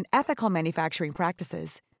safe and ethical manufacturing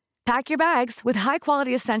practices. Pack your bags with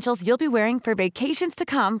high-quality essentials you'll be wearing for vacations to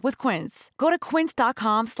come with Quince. Go to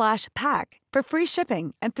quince.com/pack for free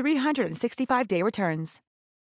shipping and 365-day returns.